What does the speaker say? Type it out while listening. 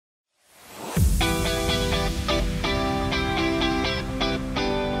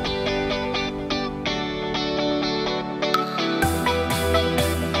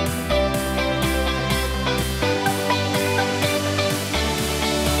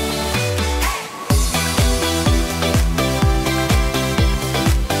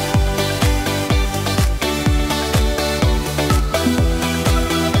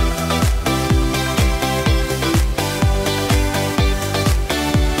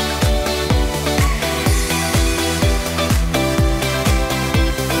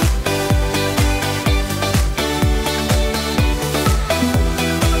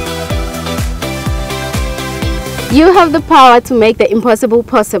You have the power to make the impossible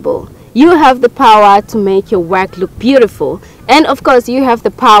possible. You have the power to make your work look beautiful. And of course, you have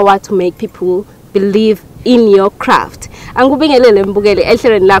the power to make people believe in your craft. Angubingelele mbukeli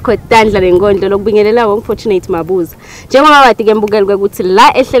ehlelweni lakho Tandla neNkhondlo lokubingelela wonfortunate mabuza. Njengoba wadi ke mbukeli ukuthi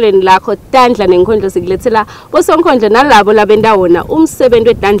la ehlelweni lakho Tandla neNkhondlo sikulethela bosoNkhondlo nalabo labendawona umsebenzi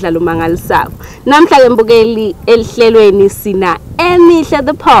weTandla lomangalisako. Namhla ke mbukeli ehlelweni sina Emihle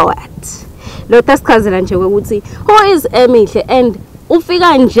the poet. Lo tasichazela nje ukuthi who is Emihle and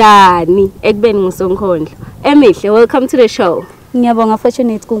ufika njani ekubeni ngusoNkhondlo. Emihle, welcome to the show. Ngiyabonga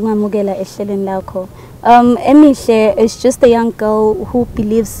fortunate kungamukela ehlelweni lakho. Emihle is just a young girl who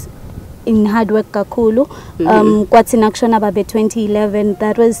believes in hard work kakhulu. Kwathi nakushona babe 2011,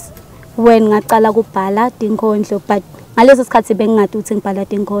 that was when ngaqala kubhala neNkhondlo, but ngaleso sikhathi bengingathi uthi ngibhala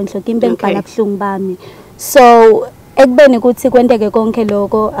neNkhondlo, kimi bengibhala buhlungu bami. So ekubeni ukuthi kwenteke konke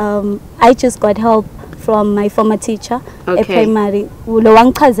lokho, I just got help from my former teacher at primary. Lo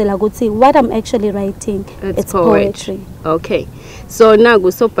wangichazela ukuthi what I'm actually writing, it's poetry. Okay. So now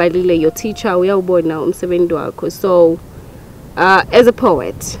kusobhalile your teacher uyawubona umsebenzi wakho. So as a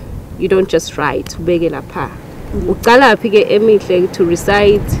poet, you don't just write ubeke lapha. Uqala phi ke Emihle to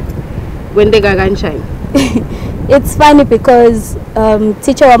recite kwenteka kanjani? It's funny because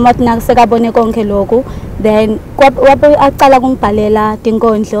teacher wami nakusekabone konke lokho, then wabe aqala kungibhalela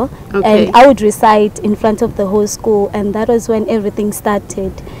neNkhondlo, and I would recite in front of the whole school, and that was when everything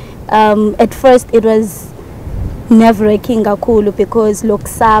started. At first it was nerve-wracking kakhulu because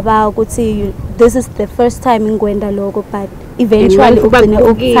lokusaba ukuthi this is the first time ngikwenza lokho, but eventually ugcine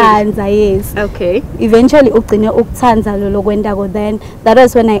ukuthanza. Yes. Okay. Eventually ugcine ukuthanza lo lokwendako. Then that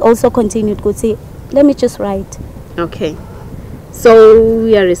was when I also continued ukuthi let me just write. Okay. So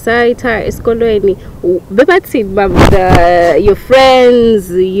we are reciter esikolweni. Bebathi your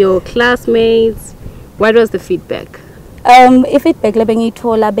friends, your classmates, what was the feedback? Feedback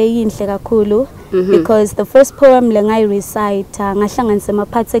lebengiyithola beyinhle kakhulu because the first poem lengayi recite ngahlanganisa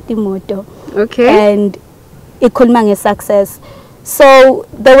amaphathi etimoto. Okay. And ikhuluma ngesuccess. So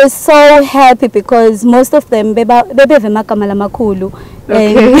they were so happy because most of them bebeve magama lamakhulu.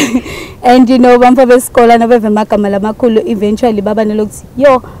 And you know bamfa besikole nabeve magama lamakhulu eventually baba nelokuthi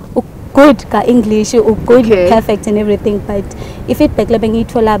yo good ka English, good, perfect and everything, but feedback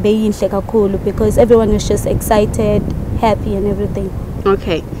lebengiyithola beyinhle kakhulu because everyone was just excited, happy and everything.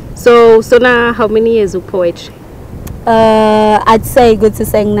 Okay. So now how many years of poetry? I'd say good to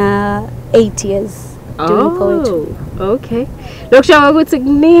say na 8 years doing poetry. Okay. Lokushawa ukuthi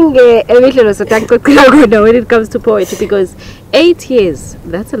kuningi Emihle sotakuxoxela khona when it comes to poetry because 8 years,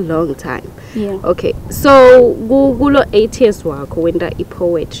 that's a long time. Yeah. Okay. So kulo 8 years wakho wenda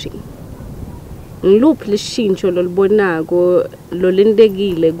poetry. Ngiluphi lishintsho lolibonako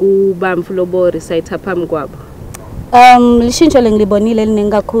lolindekile kubamfu lobo reciter phambi kwabo? Lishintsho lengilibonile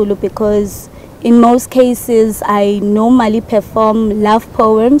linengi kakhulu because in most cases I normally perform love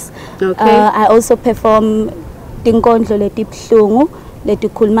poems. I also perform neNkhondlo letibhlungu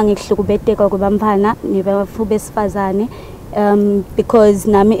letikhuluma ngekuhlukubeteka kwabantwana nebafu besifazane, because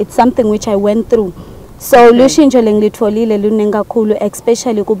nami it's something which I went through. So lushintsho lengilitholile lunengi kakhulu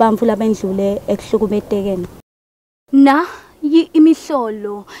especially kubamfu labendlule ekuhlukubetekeni. Na yi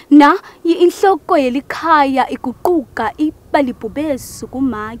imihlolo na yi inhloko yelikhaya iguquka ibalibhubesu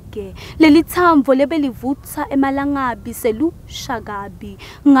kumage lelithamvo lebelivutha emalangabi selushakabi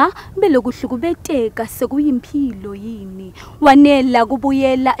nga belokuhlukubeteka sekuyimpilo yini wanela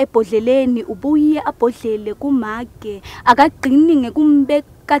kubuyela ebhodleleni ubuye abhodlele kumage akagqini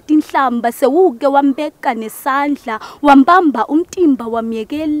ngekumbeka tinhlamba sewuke wambeka nesandla wambamba umtimba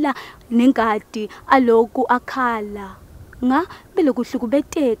wamyekela nengadi aloku akhala nga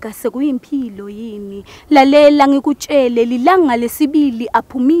belokuhlukubeteka sekuyimpilo yini lalela ngikutshele lilanga lesibili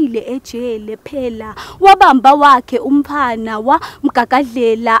aphumile ejele phela wabamba wakhe umphana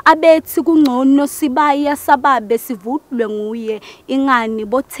wamgagadlela abethi kungcono sibaya sababe sivudlwe nguye ingani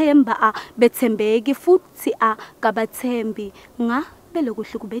bothemba bethembeki futhi akabathembi nga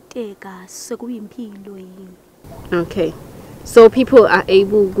belokuhlukubeteka sekuyimpilo yini. Okay. So people are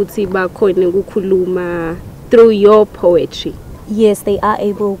able ukuthi bakhone ukukhuluma through your poetry? Yes, they are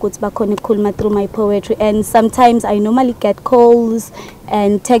able to through my poetry, and sometimes I normally get calls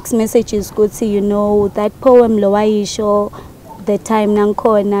and text messages you know that poem lo wayisho the time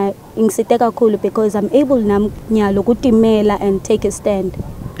nankhona ingisiteka kakhulu because I'm able namnyalo kutimela and take a stand.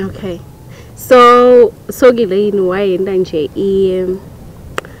 Okay. So gile yini wayenda nje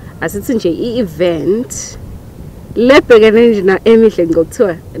asithi nje event lebhekene na Emihle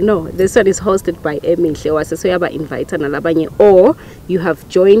ngokuthiwa no, this one is hosted by Emihle wase soyaba invite nalabanye, or you have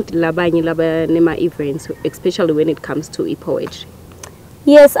joined labanye labanema events, especially when it comes to poetry?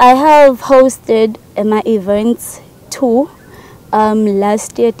 Yes, I have hosted my events too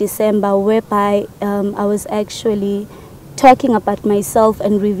last year December, whereby I was actually talking about myself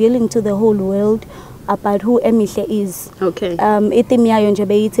and revealing to the whole world about who Emihle is. Okay. Itheme yayo nje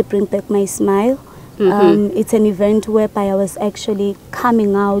beyithi bring back my smile. It's an event whereby I was actually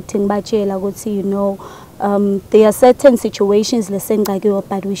coming out and batshela ukuthi, you know, there are certain situations lesengakiwo,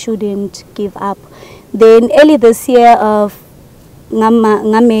 but we shouldn't give up. Then early this year of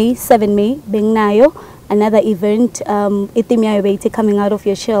May 7 May benginayo another event, itheme yayo beyithi coming out of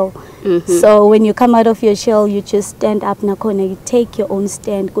your shell. So when you come out of your shell, you just stand up nakhona, you take your own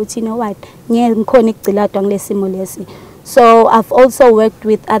stand. Kuthi, you know what, ngikhona ukuciladwa ngilesimo lesi. So I've also worked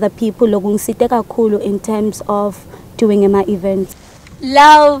with other people in terms of doing my events.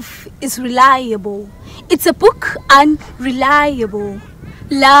 Love is reliable. It's a book unreliable.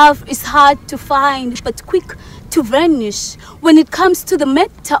 Love is hard to find but quick to vanish. When it comes to the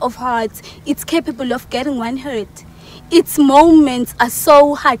matter of hearts, it's capable of getting one hurt. Its moments are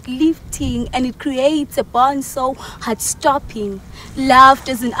so heart-lifting and it creates a bond so heart-stopping. Love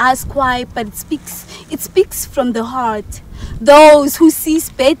doesn't ask why, but it speaks from the heart. Those who sees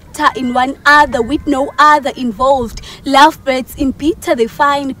better in one other with no other involved. Lovebirds in bitter they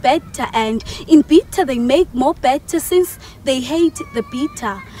find better, and in bitter they make more better since they hate the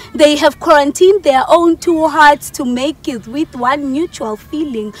bitter. They have quarantined their own two hearts to make it with one mutual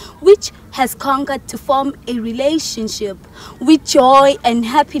feeling, which has conquered to form a relationship with joy and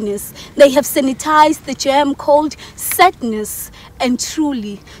happiness. They have sanitized the germ called sadness, and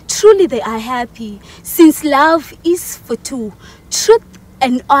truly, truly they are happy, since love is for two. Truth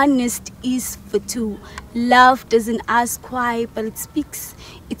and honest is for two. Love doesn't ask why, but it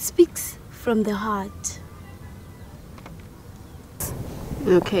speaks from the heart.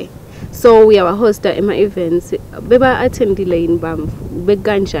 Okay, so we are a host at my events. Beba attendile in Bam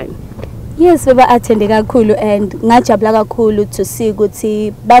beganjani? Yes, beba attende kakhulu, and ngajabula kakhulu to see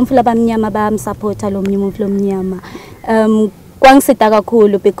ukuthi bamfula bamnyama bayamsupporta lo mnyama lomnyama. Kwangisita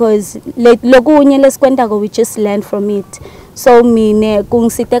kakhulu because lokunye lesikwentako we just learn from it. So mine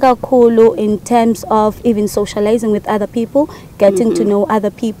kungisita kakhulu in terms of even socializing with other people, getting to know other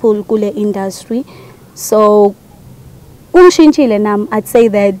people kule industry. So kungishintshile nam, I'd say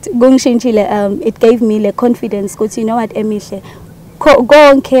that kungishintshile, it gave me the confidence ukuthi, you know what, Emihle,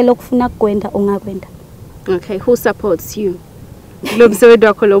 konke lokufuna kwenda ungakwenda. Okay, who supports you? Lo msebenzi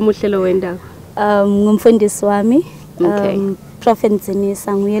wakho lo muhle lo wendako. Ngumfundisi wami. Okay. Prophet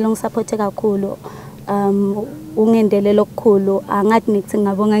Zinisa nguye lo ngisupport kakhulu. Ungendele lokukhulu angathi ngithi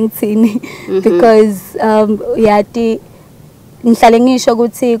ngabonga ngithini because yathi ngihlale ngisho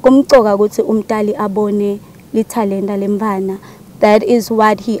ukuthi kumcoka ukuthi umtali abone lithalenta lemvana. That is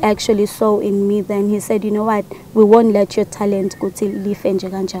what he actually saw in me. Then he said, you know what, we won't let your talent kuthi life nje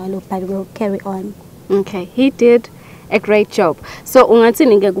kanjalo, but we'll carry on. Okay, he did a great job. So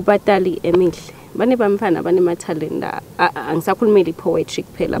ungathini ke kubatali Emihle? Bane bamfana bane mathalenta angisakhulumeli poetry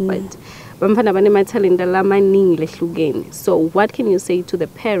kuphela, but bamfana bane mathalenta lamaningi lehlukene. So what can you say to the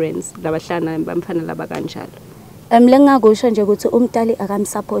parents labahlana bamfana laba kanjalo? Lengakusho nje ukuthi umtali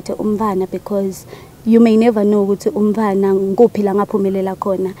akamsupport umfana, because you may never know ukuthi umfana nguphi la ngaphumelela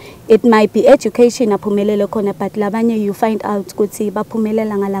khona. It might be education aphumelele khona, but labanye you find out ukuthi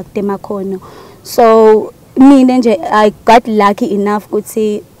baphumelela ngalakute makhono. So mina nje I got lucky enough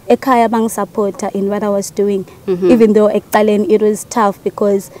ukuthi ekhaya bangisupporta in what I was doing, even though ekuqaleni it was tough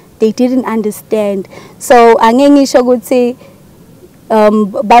because they didn't understand. So angengisho ukuthi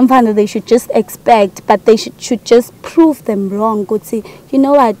bamfana they should just expect, but they should just prove them wrong. Kuti, you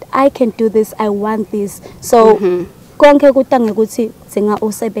know what, I can do this, I want this. So konke kutange ukuthi zinga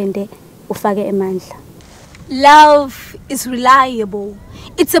usebende ufake emandla. Love is reliable.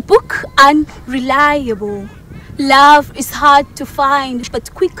 It's a book unreliable. Love is hard to find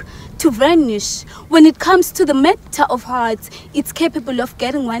but quick to vanish. When it comes to the matter of hearts, it's capable of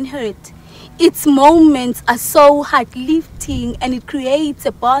getting one hurt. Its moments are so heart-lifting and it creates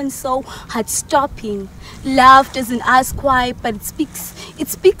a bond so heart-stopping. Love doesn't ask why, but it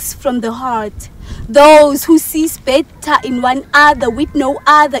speaks from the heart. Those who sees better in one other with no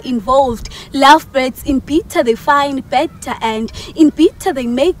other involved. Lovebirds in bitter they find better, and in bitter they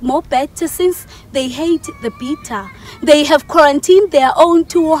make more better since they hate the bitter. They have quarantined their own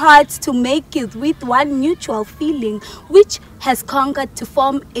two hearts to make it with one mutual feeling, which has conquered to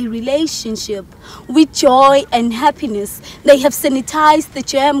form a relationship with joy and happiness. They have sanitized the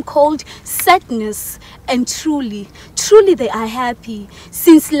germ called sadness, and truly they are happy,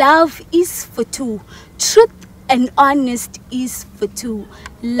 since love is for two. Truth and honest is for two.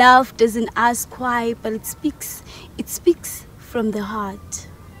 Love doesn't ask why, but it speaks from the heart.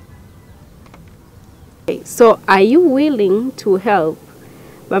 So are you willing to help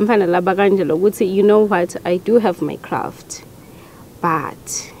Bamfana Labaganjalo would say, you know what, I do have my craft,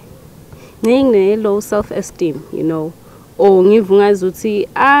 but low self-esteem, you know, or ngivungazuthi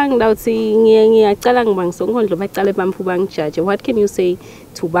angilawuthi ngiyacala ngibangisonkhondlo bacale bamfu bangijaje. What can you say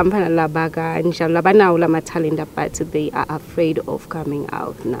to Bamfana Labaganjalo labanawo lama talent but they are afraid of coming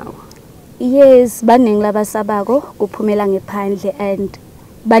out now? Yes, baningi labasabako kuphumela ngephandle, and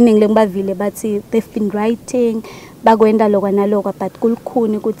baningi lengibavile bathi they've been writing bakwenda lokwa nalokwa but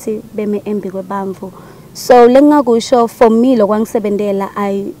kulukhuni ukuthi beme embi kwebamvu. So lengakusho for me lokwangisebenzela,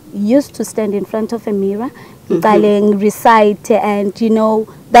 I used to stand in front of a mirror and recite, and you know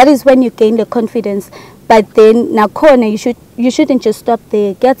that is when you gain the confidence. But then nakhona you shouldn't just stop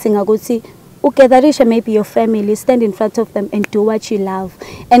there. Getting ukuthi uketharisha maybe your family, stand in front of them and do what you love,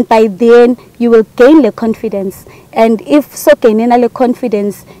 and by then you will gain the confidence. And if so gaining the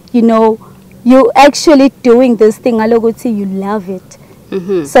confidence, you know you actually doing this thing alokuthi you love it.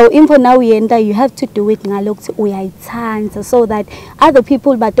 So info now you have to do it ngalokuthi uyayithanda, so that other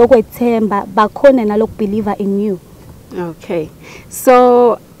people batokwethemba bakhona nalok believer in you. Okay,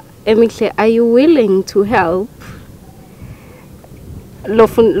 so Emihle, are you willing to help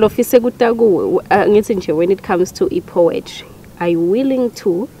lofise kutaku ngithi nje when it comes to poetry? Are you willing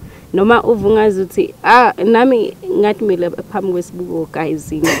to noma uvungazuthi nami ngathi mina phambi kwesibuko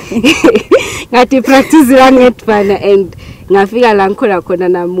guys ngathi practice la ngedfana and ngafika la ngikhona khona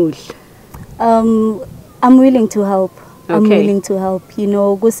namuhla? I'm willing to help. Okay. I'm willing to help. You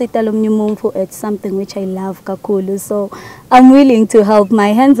know, kusita lo mnyumumfu, it's something which I love kakhulu. So I'm willing to help. My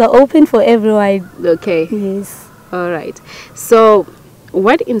hands are open for everyone. Okay. Yes. All right. So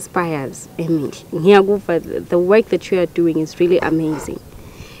what inspires Emihle? The work that you are doing is really amazing.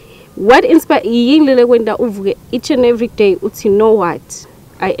 What inspires you each and every day? You know what?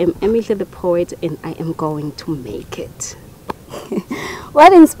 I am Emihle the poet, and I am going to make it.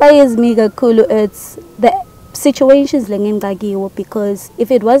 What inspires me kakhulu, it's the situations lengengakiwo, because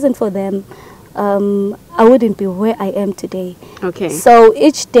if it wasn't for them, I wouldn't be where I am today. Okay. So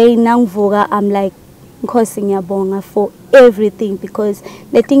each day nangvuka, I'm like Nkosi ngiyabonga for everything, because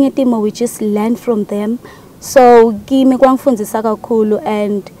the thing we just learn from them. So kimi kwangifundisa kakhulu,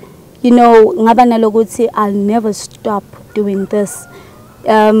 and you know ngaba nalokuthi I'll never stop doing this.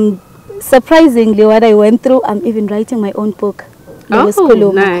 Surprisingly, what I went through, I'm even writing my own book.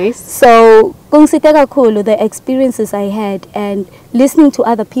 Oh, nice. So the experiences I had and listening to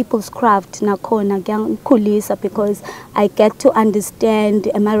other people's craft nakhona kulisa, because I get to understand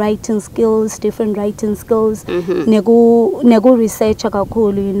my writing skills, different writing skills. Negu research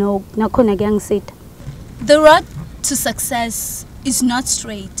kakhulu, you know, nakhona kyangisita. The road to success is not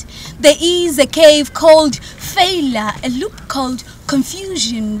straight. There is a cave called failure, a loop called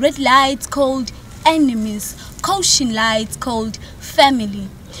confusion, red lights called enemies, caution lights called family.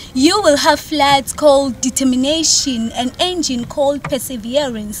 You will have flats called determination, an engine called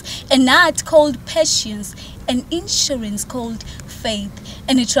perseverance, an art called patience, an insurance called faith,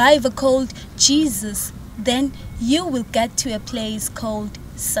 and a driver called Jesus. Then you will get to a place called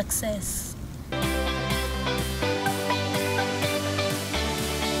success.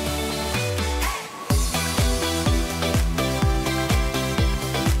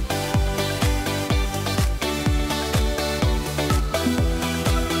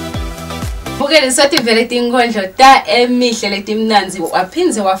 Bukele sothi vele neNkhondlo ta Emihle letimnanzi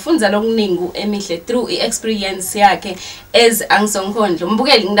waphinze wafunza lokuningi Emihle through experience yakhe as angisonkondlo.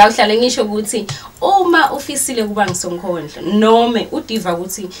 Mbukele ngidawuhlale ngisho ukuthi uma ufisile kuba ngisonkondlo nome udiva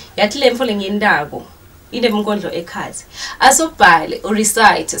ukuthi yathi lemfo lengendako inenkondlo ekhathi asobhale or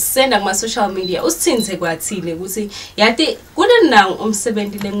recite senda kuma social media usithinze kwathile ukuthi yathi kunenawo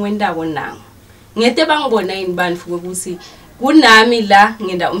umsebenzi lengwendako nawo ngete bangibona yini bantu ukuthi kunami la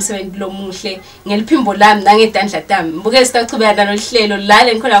ngenda umsebenzi lomuhle ngeliphimbo lami nangedandla tami. Mbuke sitachubeka nalohlelo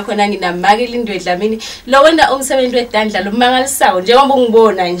lale ngikhona khona nginamake Lindiwe Dlamini lo wenda umsebenzi wedandla lo mangalisawo njengoba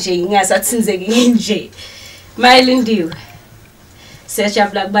ungibona nje ngingasathinzeki nje. Lindiwe,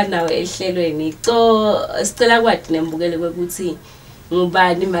 siyajabula kuba nawe ehlelweni. Sicela kwathi nembukele ukuthi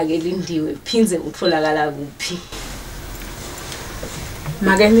ngubani make Lindiwe phinze utholakala kuphi?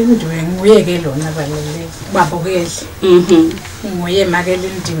 Make Lindiwe nguye ke lona balele babukele. Nguye make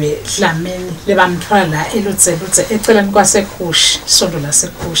Lindiwe Dlamini lebamthwala la elutse eceleni kwasekhushi sondo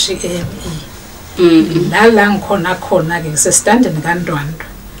lasekhushi la ngikhona ke ngisestandeni kaNdwandwe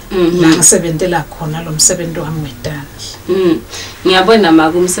la ngisebenzela khona lo msebenzi wami weTandla. Ngiyabona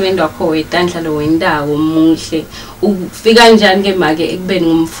maka umsebenzi wakho weTandla lo wendawo muhle. Ufika kanjani ke make ekubeni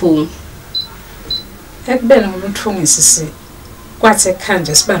ngumfungi? Ekubeni ngumthungisi kwathi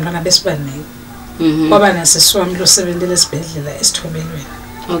ekhanje sibantwana besibanike. Kwaba nasisiwami lo sebenzele esibhedlela esithobelweni.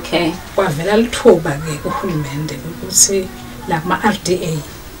 Okay. Kwavela lithuba ke kuhulumende ukuthi la kuma RDA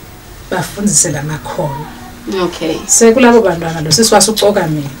bafundise lamakhono. Okay. Sekulabo bantwana lo sisiwasucoka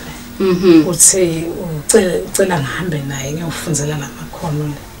mina. Uthi ucela ngihambe naye ngiyofundzela lamakhono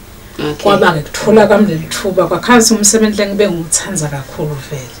le. Okay. Kwaba ke kuthola kwami lelithuba kwakhazi umsebenzi ngibe nguthanza kakhulu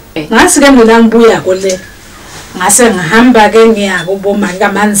vele. Ngasi ke mina ngibuya ko le. Ngase ngihamba ke ngiya kuboma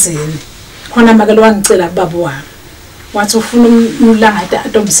kaManzini. Khona make lo wangicela kubaba wami. Wathi ufuna umlanga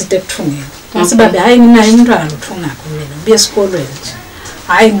atombisite ekuthungeni. Ngase babe hayi nginayo umntwana lothungakho mina. Ubuye esikolweni nje.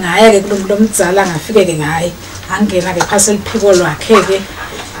 Hayi ngaya ke kulo mdzala ngafike ke ngayi. Angena ke phase liphiko lwakhe ke.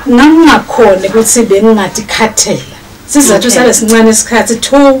 Ngangakhona ukuthi bengingathi khathela. Sizathu sale sincane isikhathi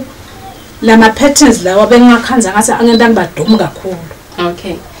 2 lama patterns lawa bengakhanza ngathi angenta ngibadumu kakhulu.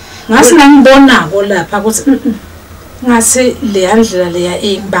 Okay. Ngasi ngangibona ko lapha ukuthi ngase le yandlela leya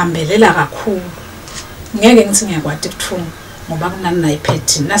engibambelela kakhulu. Ngeke ngithi ngiyakwati ukuthunga ngoba kunani nayi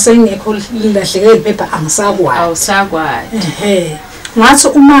pattern. Nase ngekho lilahlekele iphepha angisakwazi. Awusakwazi. Ngathi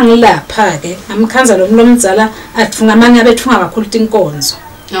uma ngilapha ke amkhanza lo mlomdzala athunga amanye abethunga kakhulu inkonzo.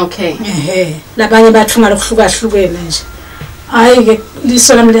 Okay. Labanye bathunga lokuhlukahlukene nje. Hayi ke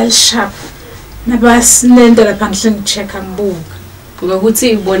lisona mlalisharp. Nabasilenda lapha ngihle check ngibuka. Ngokuthi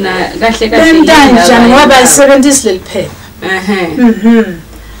ibona kahle Njani ngoba isebenzisi leliphepha.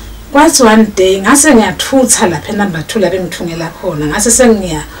 Kwathi one day ngase ngiyathutha lapha number 2 la bengithungela khona. Ngase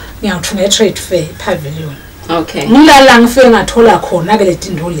ngiyawuthunga trade fair pavilion. Okay. Ngilala ngifike ngathola khona ke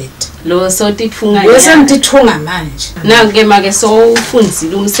letindo leti. Lo so tithunga bese ngithunga manje. Nanke make so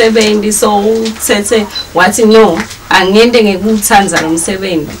ufundzile umsebenzi so uthethe wathi no angende ngekuthanza lo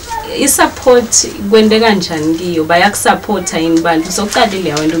msebenzi. I-support kwende kanjani kiyo bayakusupporta yini bantu sokuqalile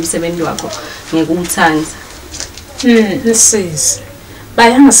yawo umsebenzi wakho ngekuthanza? Nsisi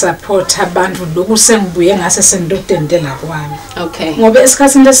bayangisupport abantu lokhu sengibuye ngase sengidodendela kwami. Okay. Ngoba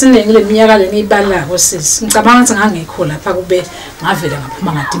esikhathini lesiningi leminyaka lenibalaho sisi ngicabanga ukuthi ngangekho lapha kube ngavela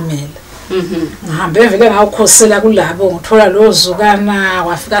ngaphuma ngatimela. Ngihambe vele ngawukhosela kulabo ngithola lo zukana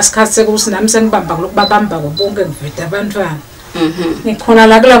wafika isikhathi sekuthi nami sengibamba lokubabamba bonke ngiveda abantwana. Ngikhona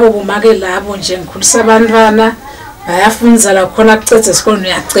la kulabo kumake labo nje ngikhulisa abantwana bayafunza la khona kucethe isikolweni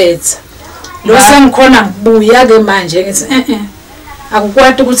uyacetha. Lo sengikhona ngibuya ke manje ngithi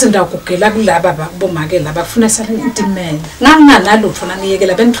akukwati ukuthi ndakugela kulaba bomake laba kufuna sale intimela. Nganginalutho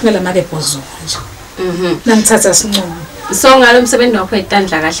nangiyekela bengithungela make bhozo nje. Nangithatha sinqumo. So ngalo msebenzi wakho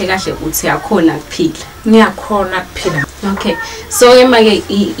weTandla kahle kahle uthi yakhona kuphila. Ngiyakhona kuphila. Okay. So emake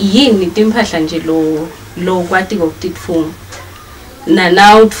yini impahla nje lo kwati kokutitfunga.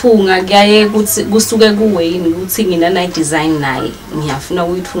 Na utfunga kuyaye ukuthi kusuke kuwe yini ukuthi ngina na design naye ngiyafuna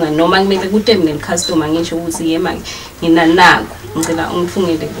ukuyitfunga noma kumele kutemne customer ngisho ukuthi yema ngina nako ngicela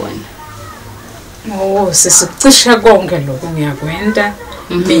ungithungele kona. Sesicisha konke lokho ngiyakwenda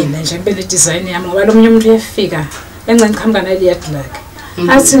mina nje ngibele design yami ngoba lo umuntu uyafika engcane khamba naye liyadlaka.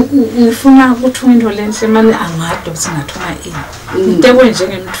 Athi ngifuna ukuthunga into lenhle manje angade ukuthi ngathunga ini. Into kwenje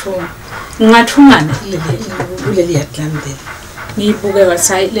ngemthunga. Ngingathungana kuleli yadlambele. Ngibuke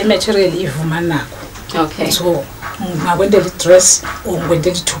wathi le material ivuma nakho. Okay. So ngakwendela idress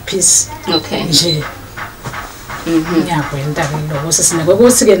ongikwendela i2 piece. Okay. Nje. Ngiyakwenda ke lokho sesineke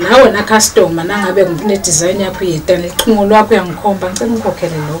ukuthi ke nawe na customer nangabe ngifune design yakho yetana iqhingo lwakho yangikhomba ngicela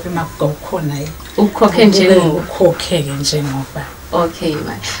ngikhokhele lokho makukhona yini. Ukukhokhe nje ukhokhe ke nje ngoba. Okay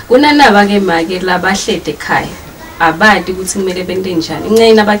man. Kunanaba ke make labahlede ekhaya. Abadi ukuthi kumele bente njani.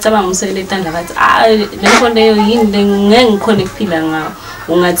 Incane abacabanga umsebenzi weTandla bathi neNkhondlo yini ngeke ngikhona ukuphila ngawo.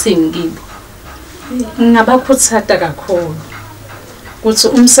 Ungathini kibo? Ngabakhuthata kakhulu. Kuthi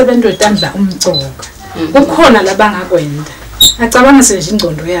umsebenzi weTandla umcoka. Kukhona labangakwenda. Acabanga nje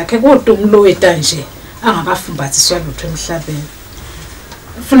ingcondo yakhe kodwa umlo weta nje angakafumbathiswa lutho emhlabeni.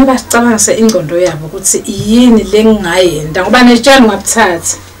 Ufuna basicabangise ingcondo yabo ukuthi yini lengingayenda ngoba netshani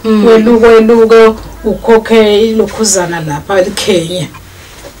ngabuthatha. Weluko ukhokhe ilokhuzana lapha eKenya.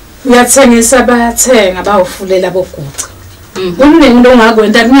 Uyathengisa bayathenga bawufulela boguca. Umningi lo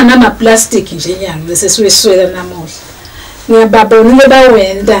ngakwenda kunganama plastic nje nyanga bese siweswela namuhla. Ngiyababona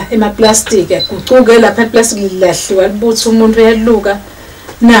bawenda emaplastic agucuke lapha iplastic lilahliwa libutha umuntu uyaluka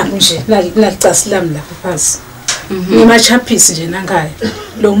naku nje nalicasi lami lapha phansi. Ngimachapisi nje nangaye.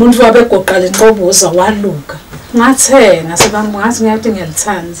 Lo muntu wabegoqa lenqobuza waluka. Ngathenga ngathi ngiyathi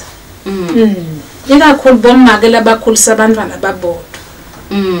ngiyalithanza. Ikakhulu bomake labakhulisa abantwana babodwa.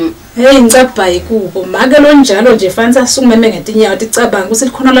 hey ngicabha ikubo make lo njalo nje fanele asungumeme ngetinyawo ticabanga ukuthi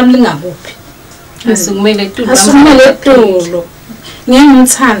likhona lami lingakuphi asukumele etulo asungumele etulo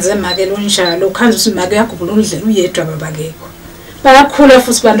ngiyangithanze make lo njalo ukhanza ukuthi make yakubula undlela uyedwa babakekho bayakhula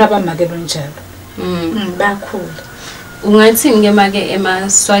futhi abantu abamake lo njalo bayakhula ungathini ke make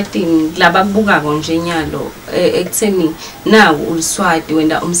emaswatini laba kubukako nje nyalo ekutheni nawo uliswati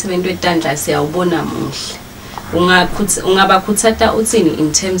wenda umsebenzi wetandla siyawubona muhle ungabakhuthatha uthini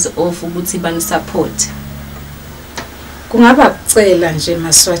in terms of ukuthi bani support kungaba kucela nje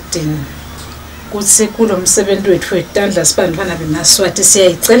emaswatini kuthi kulo msebenzi wethu wetandla sibantwana bemaswati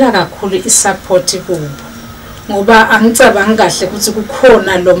siyayicela kakhulu isupport kubo ngoba angicabanga kahle ukuthi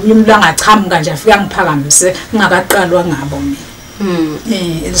kukhona lo myumlo angachamuka nje afika ngiphakamise ngakaqalwa ngabo mina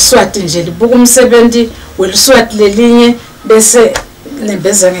eliswati nje libuka umsebenzi weliswati lelinye bese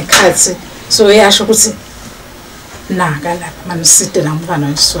nembeza ngekhathi so yasho ukuthi naka lapha maniside namfana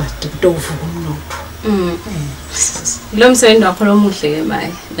weliswati kutovuka umnotho lo msebenzi wakho lomuhle ke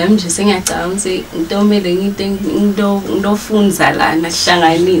maye nami nje sengiyacabanga ukuthi intomele ngidofunza lana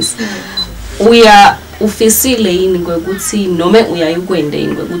sihlanganisa uya ufisile yini ngokuthi noma uyayikwenda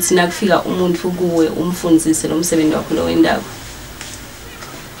yini ngokuthi nakufika umuntu kuwe umfundzise lo msebenzi wakho lo wendaba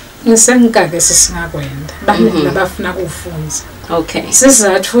ngisengikake sisingakwenda baningi labafuna ukufunza okay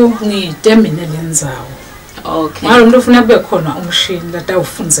sizathu ngitemine lenzawo okay ngalo umuntu ufuna kube khona umshini lata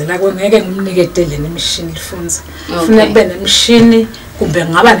ufundzela ngeke ngimnikedele nemishini lifunza ufuna kube nemishini kumbe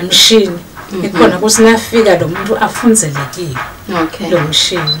ngaba nemishini ikhona kuthi nafika lo muntu afundzelekiwe okay lo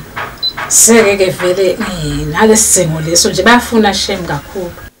mshini seke vele nalesidingo leso nje bayafuna shame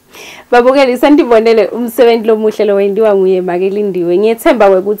kakhulu babukeli sandibonele umsebenzi lomuhle lo wendiwa nguye make Lindiwe ngiyethemba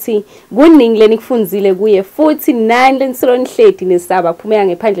ukuthi kuningi lenikufundile kuye futhi nani lenisolonihledi nesaba kuphumela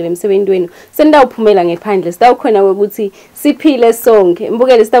ngephandle lemsebenzi wenu sendawuphumela ngephandle sitawukhona ukuthi siphile sonke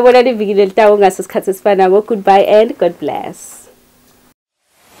mbukeli sitabona liviki lelitawo ngaso sikhathi esifanako goodbye and God bless.